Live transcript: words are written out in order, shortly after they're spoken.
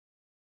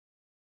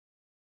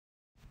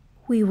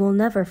We will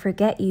never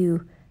forget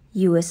you.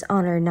 U.S.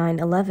 honor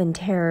 9/11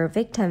 terror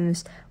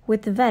victims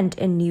with event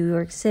in New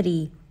York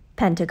City,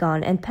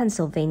 Pentagon, and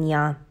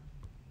Pennsylvania.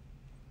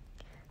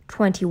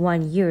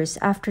 21 years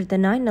after the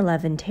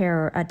 9/11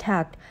 terror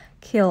attack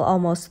killed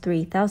almost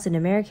 3,000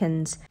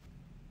 Americans,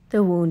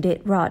 the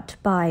wounded wrought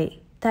by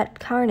that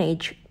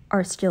carnage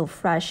are still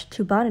fresh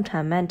to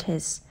Bonita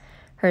Mantis.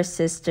 Her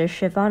sister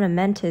Shavana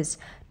Mantis,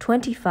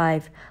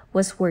 25,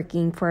 was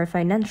working for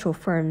financial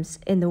firms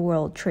in the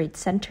World Trade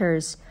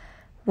Centers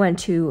when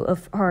two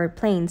of her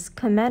planes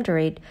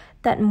Commemorate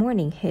that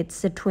morning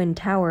hits the Twin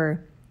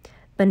Tower.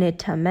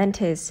 Bonita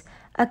Mantis,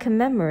 a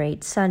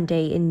Commemorate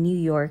Sunday in New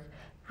York,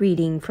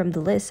 reading from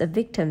the list of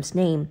victims'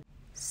 names,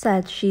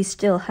 said she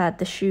still had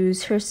the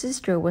shoes her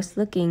sister was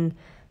looking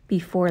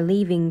before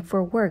leaving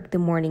for work the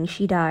morning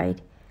she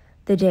died.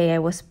 The day I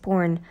was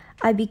born,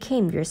 I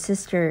became your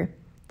sister.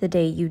 The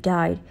day you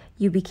died,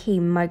 you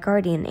became my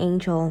guardian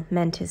angel,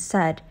 Mantis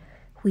said.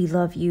 We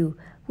love you,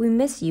 we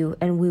miss you,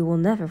 and we will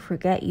never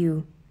forget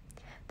you.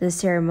 The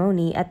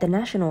ceremony at the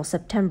National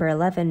September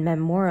 11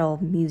 Memorial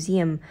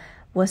Museum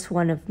was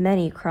one of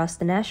many across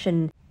the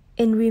nation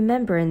in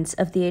remembrance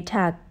of the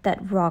attack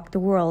that rocked the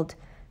world.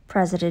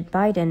 President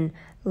Biden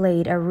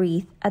laid a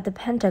wreath at the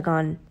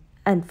Pentagon,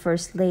 and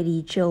First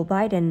Lady Jill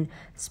Biden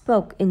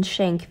spoke in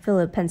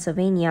Shanksville,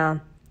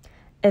 Pennsylvania.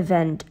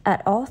 Event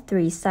at all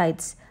three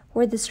sites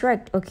where the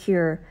strike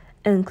occurred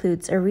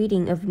includes a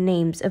reading of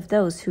names of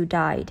those who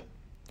died.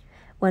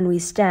 When we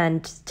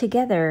stand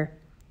together,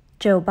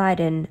 Joe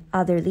Biden,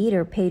 other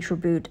leader, paid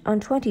tribute on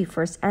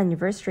 21st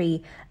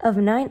anniversary of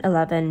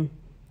 9/11.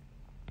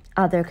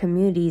 Other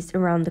communities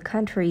around the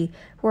country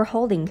were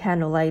holding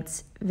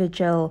candlelights,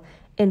 vigil,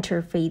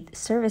 interfaith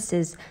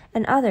services,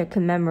 and other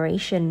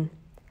commemoration.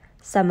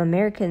 Some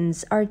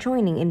Americans are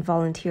joining in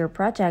volunteer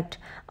project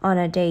on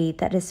a day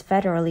that is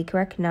federally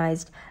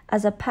recognized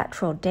as a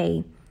Patriot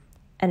Day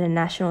and a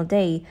national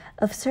day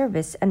of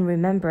service and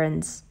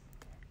remembrance.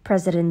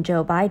 President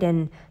Joe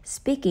Biden,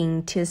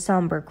 speaking to a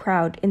somber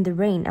crowd in the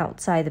rain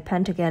outside the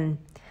Pentagon,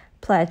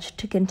 pledged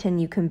to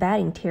continue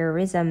combating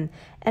terrorism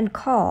and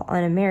call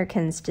on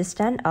Americans to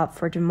stand up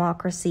for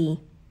democracy.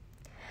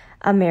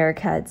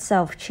 America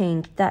itself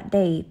changed that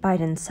day,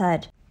 Biden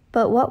said.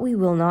 But what we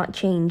will not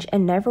change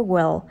and never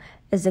will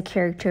is the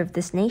character of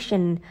this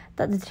nation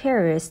that the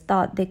terrorists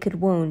thought they could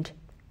wound.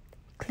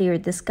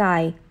 Cleared the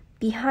sky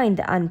behind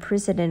the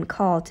unprecedented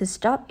call to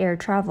stop air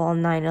travel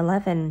on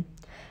 9/11.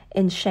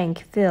 In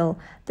Shanksville,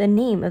 the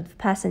name of the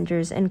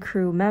passengers and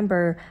crew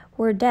member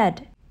were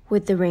dead,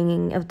 with the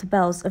ringing of the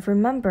bells of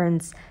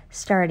remembrance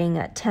starting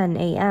at 10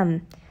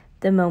 a.m.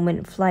 The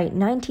moment Flight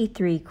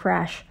 93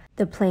 crashed,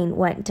 the plane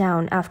went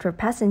down after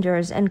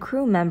passengers and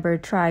crew member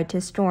tried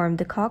to storm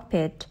the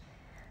cockpit.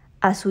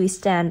 As we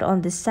stand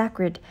on this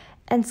sacred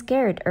and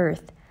scared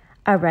earth,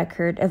 a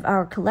record of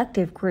our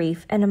collective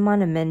grief and a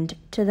monument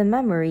to the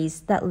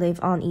memories that live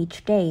on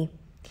each day.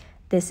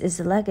 This is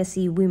a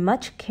legacy we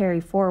must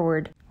carry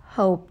forward.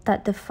 Hope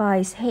that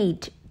defies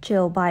hate,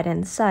 Jill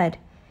Biden said.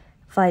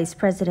 Vice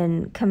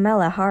President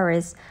Kamala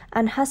Harris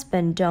and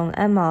husband Don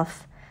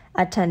Emhoff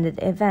attended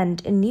the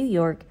event in New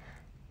York,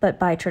 but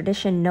by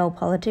tradition no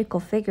political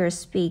figure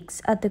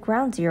speaks at the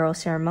Ground Zero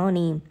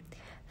ceremony.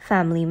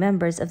 Family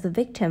members of the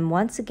victim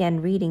once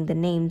again reading the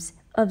names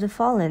of the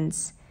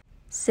fallens.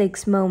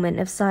 6 moments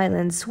of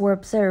silence were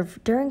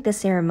observed during the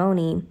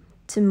ceremony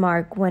to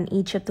mark when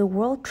each of the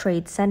World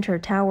Trade Center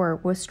tower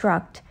was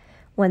struck,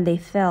 when they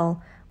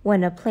fell,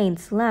 when a plane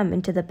slammed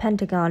into the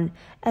Pentagon,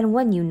 and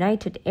when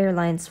United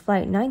Airlines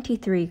Flight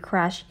 93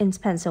 crashed in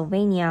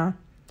Pennsylvania.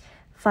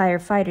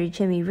 Firefighter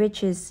Jimmy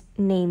Rich's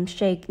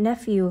namesake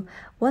nephew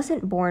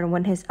wasn't born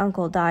when his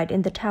uncle died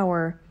in the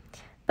tower,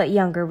 but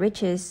younger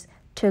Riches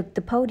took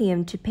the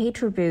podium to pay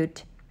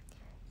tribute.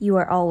 You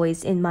are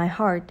always in my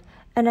heart,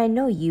 and I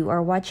know you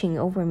are watching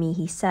over me,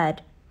 he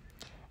said.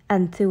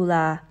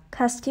 Anthula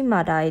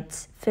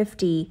Castimadides,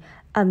 50,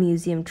 a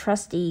museum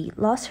trustee,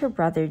 lost her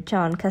brother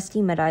John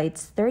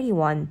Castimadides,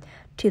 31,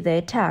 to the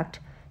attack.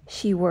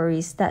 She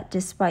worries that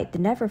despite the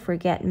never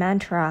forget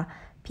mantra,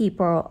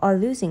 people are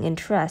losing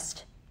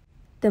interest.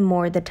 The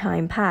more the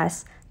time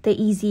passes, the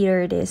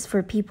easier it is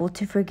for people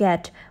to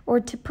forget or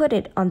to put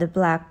it on the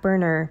back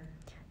burner,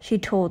 she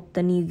told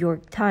the New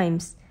York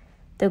Times.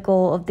 The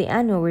goal of the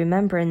annual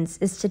remembrance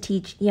is to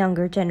teach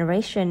younger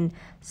generation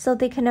so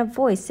they can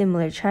avoid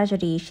similar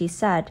tragedy, she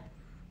said.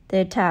 The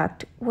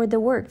attack were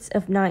the works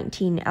of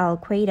 19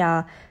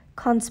 Al-Qaeda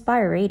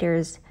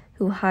conspirators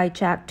who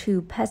hijacked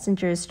 2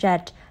 passengers'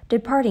 jets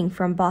departing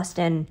from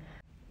Boston,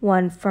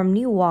 one from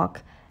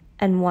Newark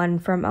and one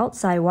from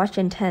outside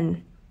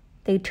Washington.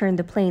 They turned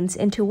the planes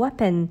into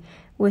weapons,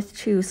 with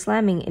 2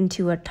 slamming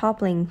into a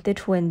toppling the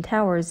Twin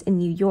Towers in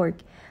New York,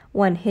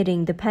 one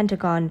hitting the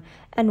Pentagon,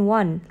 and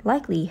one,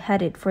 likely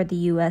headed for the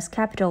U.S.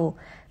 Capitol,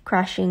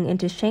 crashing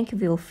into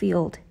Shanksville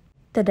Field.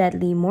 The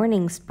deadly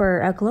morning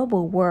spurred a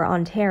global war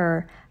on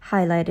terror,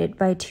 highlighted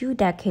by 2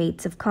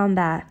 decades of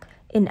combat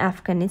in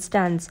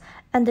Afghanistan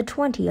and the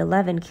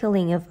 2011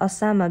 killing of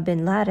Osama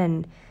bin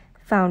Laden,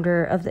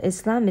 founder of the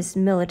Islamist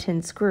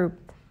militant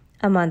group.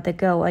 A month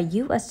ago, a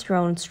U.S.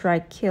 drone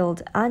strike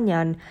killed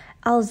Ayman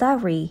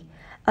al-Zawahiri,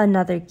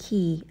 another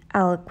key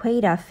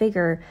al-Qaeda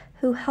figure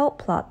who helped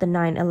plot the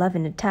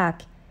 9/11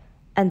 attack,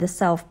 and the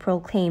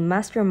self-proclaimed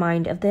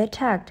mastermind of the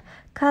attack,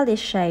 Khalid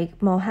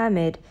Sheikh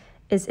Mohammed,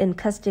 is in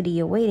custody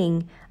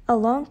awaiting a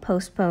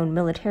long-postponed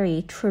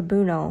military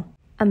tribunal.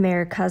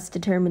 America's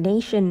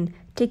determination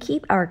to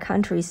keep our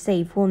country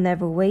safe will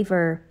never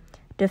waver,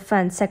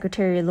 Defense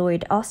Secretary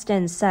Lloyd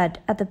Austin said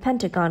at the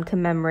Pentagon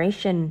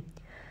commemoration.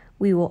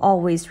 We will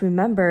always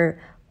remember,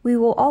 we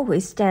will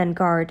always stand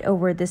guard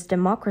over this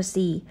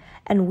democracy,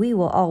 and we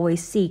will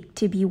always seek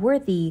to be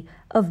worthy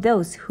of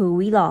those who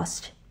we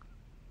lost.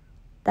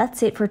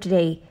 That's it for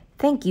today.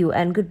 Thank you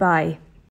and goodbye.